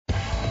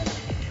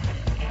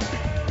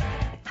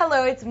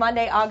Hello, it's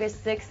Monday,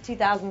 August 6,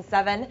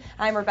 2007.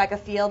 I'm Rebecca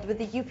Field with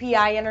the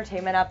UPI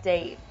Entertainment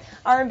Update.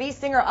 R&B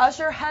singer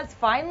Usher has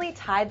finally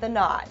tied the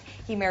knot.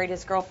 He married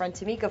his girlfriend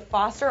Tameka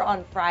Foster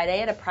on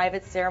Friday at a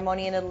private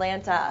ceremony in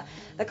Atlanta.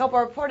 The couple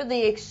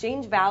reportedly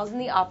exchanged vows in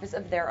the office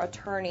of their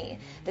attorney.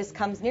 This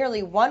comes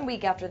nearly 1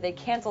 week after they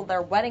canceled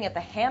their wedding at the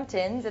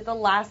Hamptons at the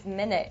last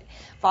minute.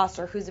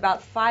 Foster, who's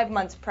about 5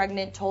 months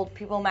pregnant, told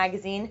People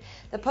magazine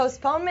the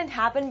postponement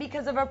happened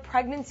because of a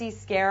pregnancy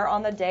scare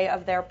on the day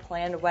of their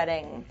planned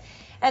wedding.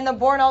 And the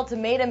Bourne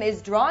Ultimatum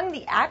is drawing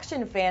the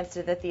action fans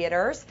to the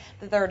theaters.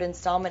 The third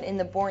installment in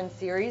the Bourne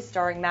series,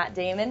 starring Matt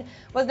Damon,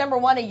 was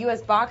 #1 at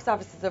U.S. box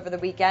offices over the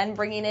weekend,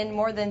 bringing in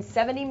more than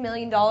 $70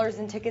 million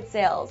in ticket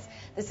sales.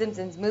 The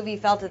Simpsons Movie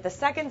fell to the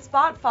second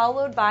spot,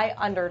 followed by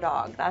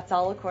Underdog. That's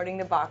all according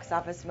to Box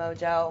Office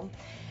Mojo.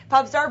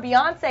 Pop star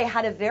Beyonce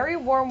had a very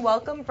warm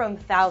welcome from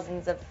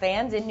thousands of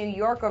fans in New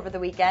York over the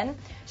weekend.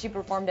 She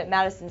performed at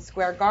Madison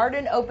Square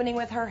Garden, opening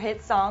with her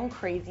hit song,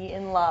 Crazy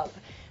in Love.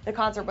 The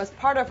concert was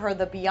part of her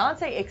The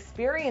Beyonce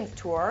Experience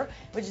Tour,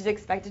 which is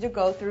expected to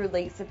go through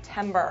late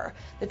September.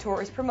 The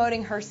tour is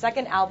promoting her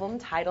second album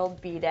titled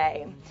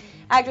B-Day.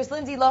 Actress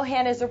Lindsay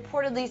Lohan is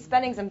reportedly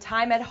spending some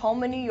time at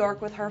home in New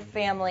York with her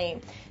family.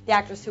 The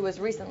actress, who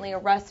was recently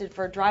arrested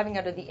for driving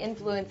under the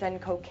influence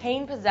and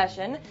cocaine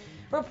possession,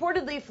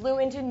 reportedly flew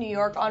into New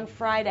York on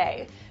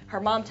Friday. Her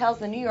mom tells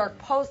the New York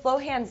Post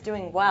Lohan's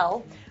doing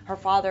well. Her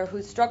father,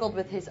 who struggled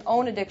with his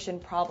own addiction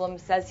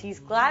problems, says he's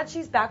glad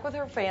she's back with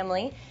her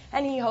family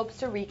and he hopes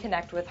to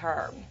reconnect with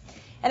her.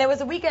 And it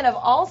was a weekend of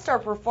all-star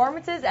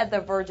performances at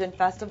the Virgin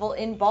Festival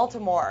in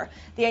Baltimore.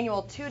 The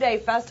annual 2-day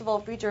festival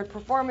featured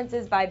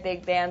performances by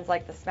big bands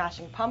like the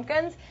Smashing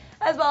Pumpkins,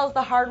 as well as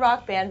the hard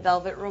rock band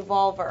Velvet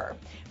Revolver.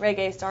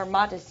 Reggae star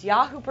Matis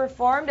Yahu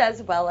performed,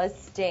 as well as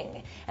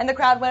Sting. And the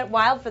crowd went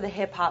wild for the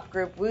hip-hop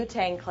group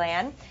Wu-Tang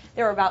Clan.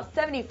 There were about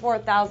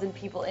 74,000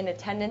 people in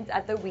attendance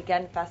at the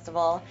weekend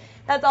festival.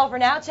 That's all for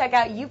now. Check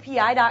out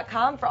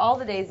UPI.com for all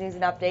the day's news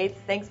and updates.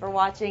 Thanks for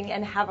watching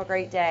and have a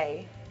great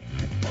day.